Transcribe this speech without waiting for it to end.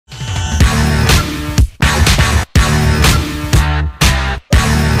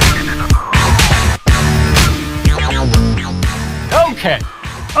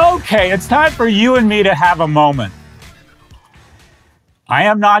Okay, it's time for you and me to have a moment. I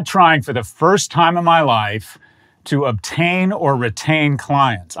am not trying for the first time in my life to obtain or retain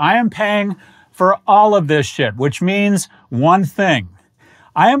clients. I am paying for all of this shit, which means one thing.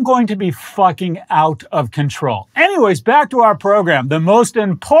 I am going to be fucking out of control. Anyways, back to our program. The most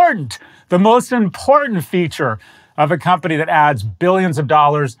important feature of a company that adds billions of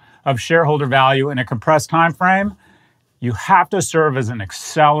dollars of shareholder value in a compressed time frame, you have to serve as an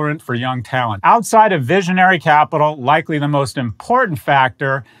accelerant for young talent. Outside of visionary capital, likely the most important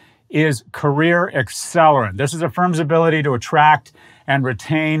factor is career accelerant. This is a firm's ability to attract and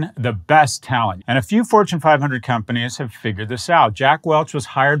retain the best talent. And a few Fortune 500 companies have figured this out. Jack Welch was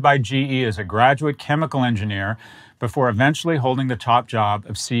hired by GE as a graduate chemical engineer before eventually holding the top job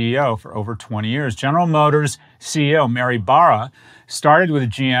of CEO for over 20 years. General Motors CEO Mary Barra started with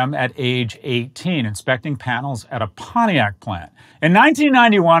GM at age 18, inspecting panels at a Pontiac plant. In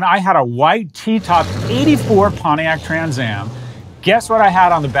 1991, I had a white T-top 84 Pontiac Trans Am. Guess what I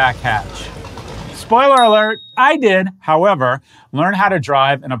had on the back hatch? Spoiler alert, I did, however, learn how to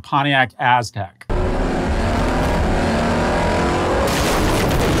drive in a Pontiac Aztek.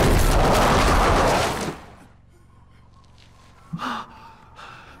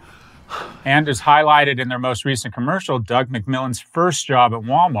 And as highlighted in their most recent commercial, Doug McMillan's first job at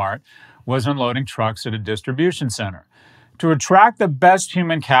Walmart was unloading trucks at a distribution center. To attract the best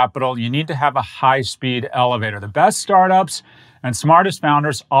human capital, you need to have a high-speed elevator. The best startups and smartest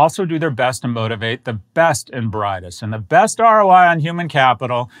founders also do their best to motivate the best and brightest. And the best ROI on human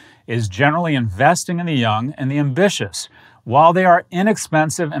capital is generally investing in the young and the ambitious, while they are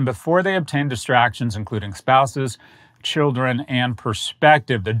inexpensive and before they obtain distractions, including spouses, children, and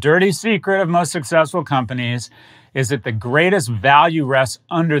perspective. The dirty secret of most successful companies is that the greatest value rests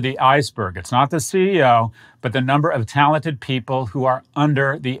under the iceberg. It's not the CEO, but the number of talented people who are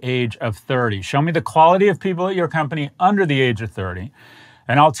under the age of 30. Show me the quality of people at your company under the age of 30,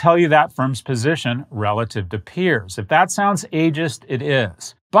 and I'll tell you that firm's position relative to peers. If that sounds ageist, it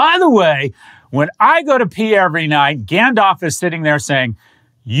is. By the way, when I go to pee every night, Gandalf is sitting there saying,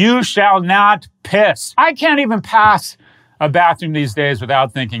 "You shall not piss." I can't even pass a bathroom these days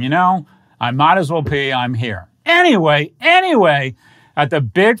without thinking, I might as well pee, I'm here. Anyway, at the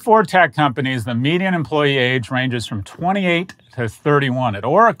big four tech companies, the median employee age ranges from 28 to 31. At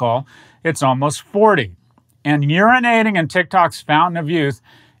Oracle, it's almost 40. And urinating in TikTok's fountain of youth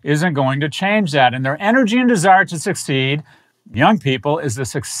isn't going to change that. And their energy and desire to succeed, young people, is the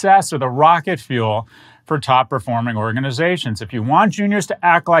success or the rocket fuel for top-performing organizations. If you want juniors to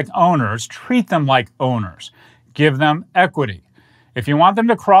act like owners, treat them like owners. Give them equity. If you want them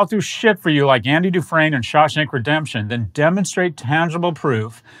to crawl through shit for you like Andy Dufresne in Shawshank Redemption, then demonstrate tangible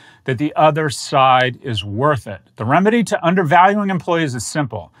proof that the other side is worth it. The remedy to undervaluing employees is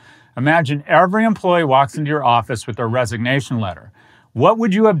simple. Imagine every employee walks into your office with their resignation letter. What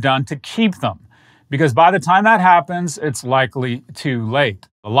would you have done to keep them? Because by the time that happens, it's likely too late.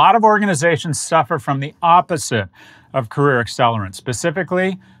 A lot of organizations suffer from the opposite of career accelerant,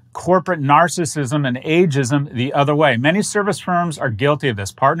 specifically corporate narcissism and ageism the other way. Many service firms are guilty of this.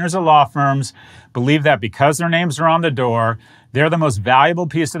 Partners at law firms believe that because their names are on the door, they're the most valuable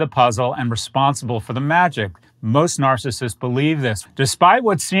piece of the puzzle and responsible for the magic. Most narcissists believe this. Despite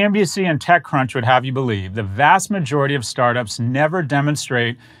what CNBC and TechCrunch would have you believe, the vast majority of startups never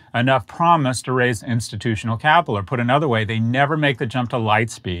demonstrate enough promise to raise institutional capital. Or put another way, they never make the jump to light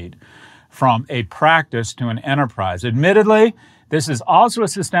speed from a practice to an enterprise. Admittedly, this is also a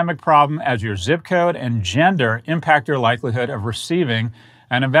systemic problem as your zip code and gender impact your likelihood of receiving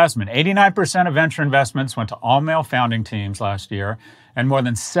an investment. 89% of venture investments went to all-male founding teams last year, and more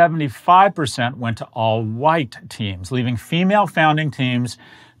than 75% went to all-white teams, leaving female founding teams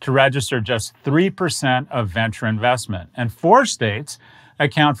to register just 3% of venture investment. And 4 states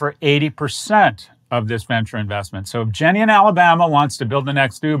account for 80% of this venture investment. So if Jenny in Alabama wants to build the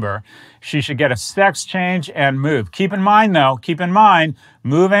next Uber, she should get a sex change and move. Keep in mind,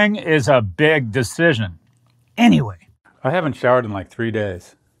 moving is a big decision. Anyway, I haven't showered in like 3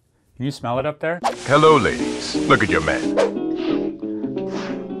 days. Can you smell it up there? Hello, ladies. Look at your man.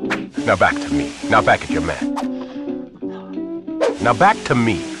 Now back to me. Now back at your man. Now back to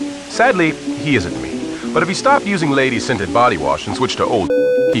me. Sadly, he isn't me. But if he stopped using lady-scented body wash and switched to old,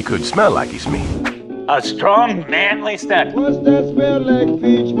 he could smell like he's me. A strong, manly step. What's that smell like,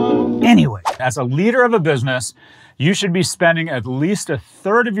 peach mama? Anyway, as a leader of a business, you should be spending at least a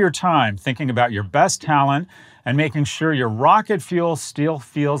third of your time thinking about your best talent and making sure your rocket fuel still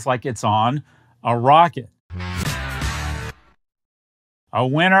feels like it's on a rocket. A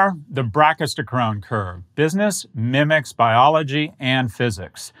winner, the Brachistochrone Curve. Business mimics biology and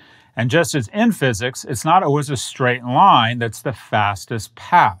physics. And just as in physics, it's not always a straight line that's the fastest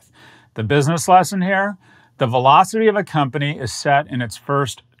path. The business lesson here, the velocity of a company is set in its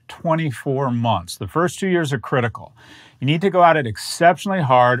first 24 months. The first 2 years are critical. You need to go at it exceptionally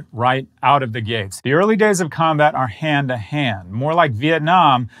hard right out of the gates. The early days of combat are hand-to-hand, more like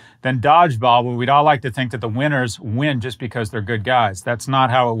Vietnam than dodgeball, where we'd all like to think that the winners win just because they're good guys. That's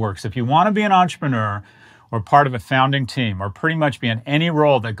not how it works. If you want to be an entrepreneur or part of a founding team or pretty much be in any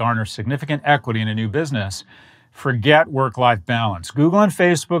role that garners significant equity in a new business, forget work-life balance. Google and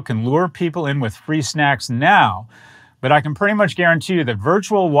Facebook can lure people in with free snacks now, but I can pretty much guarantee you that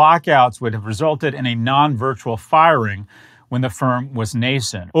virtual walkouts would have resulted in a non-virtual firing when the firm was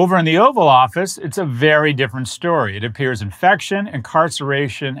nascent. Over in the Oval Office, it's a very different story. It appears infection,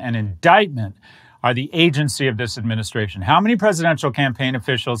 incarceration, and indictment are the agency of this administration. How many presidential campaign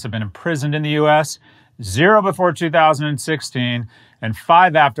officials have been imprisoned in the U.S.? 0 before 2016, and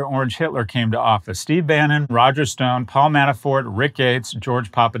 5 after Orange Hitler came to office. Steve Bannon, Roger Stone, Paul Manafort, Rick Gates,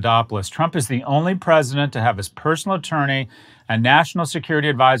 George Papadopoulos. Trump is the only president to have his personal attorney and national security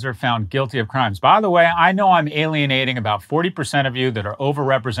advisor found guilty of crimes. By the way, I know I'm alienating about 40% of you that are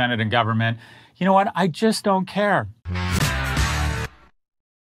overrepresented in government. You know what? I just don't care.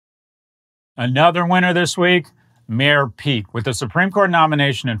 Another winner this week, Mayor Pete. With the Supreme Court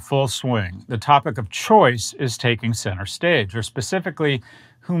nomination in full swing, the topic of choice is taking center stage, or specifically,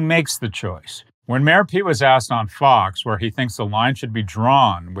 who makes the choice. When Mayor Pete was asked on Fox where he thinks the line should be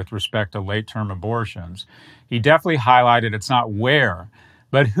drawn with respect to late-term abortions, he definitely highlighted it's not where,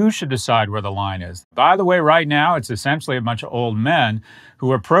 but who should decide where the line is. By the way, right now, it's essentially a bunch of old men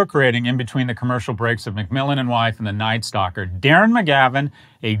who are procreating in between the commercial breaks of Macmillan and Wife and The Night Stalker. Darren McGavin,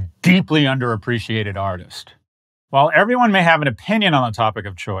 a deeply underappreciated artist. While everyone may have an opinion on the topic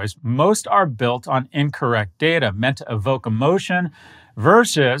of choice, most are built on incorrect data meant to evoke emotion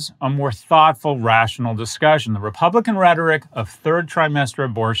versus a more thoughtful, rational discussion. The Republican rhetoric of third trimester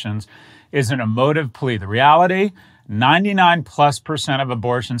abortions is an emotive plea. The reality, 99+% of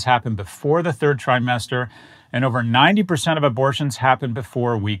abortions happen before the third trimester, and over 90% of abortions happen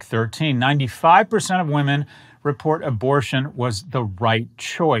before week 13. 95% of women report abortion was the right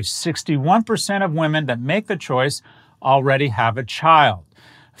choice. 61% of women that make the choice already have a child.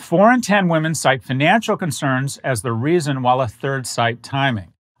 4 in 10 women cite financial concerns as the reason, while a third cite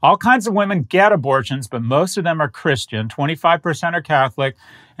timing. All kinds of women get abortions, but most of them are Christian, 25% are Catholic,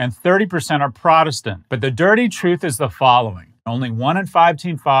 and 30% are Protestant. But the dirty truth is the following. Only 1 in 5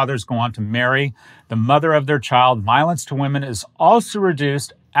 teen fathers go on to marry the mother of their child. Violence to women is also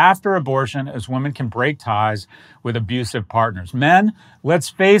reduced after abortion as women can break ties with abusive partners. Men, let's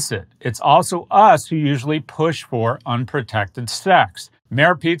face it, it's also us who usually push for unprotected sex.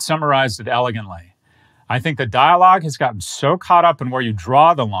 Mayor Pete summarized it elegantly. I think the dialogue has gotten so caught up in where you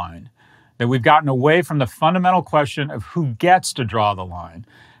draw the line that we've gotten away from the fundamental question of who gets to draw the line.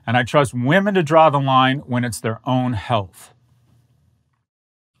 And I trust women to draw the line when it's their own health.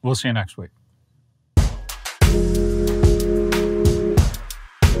 We'll see you next week.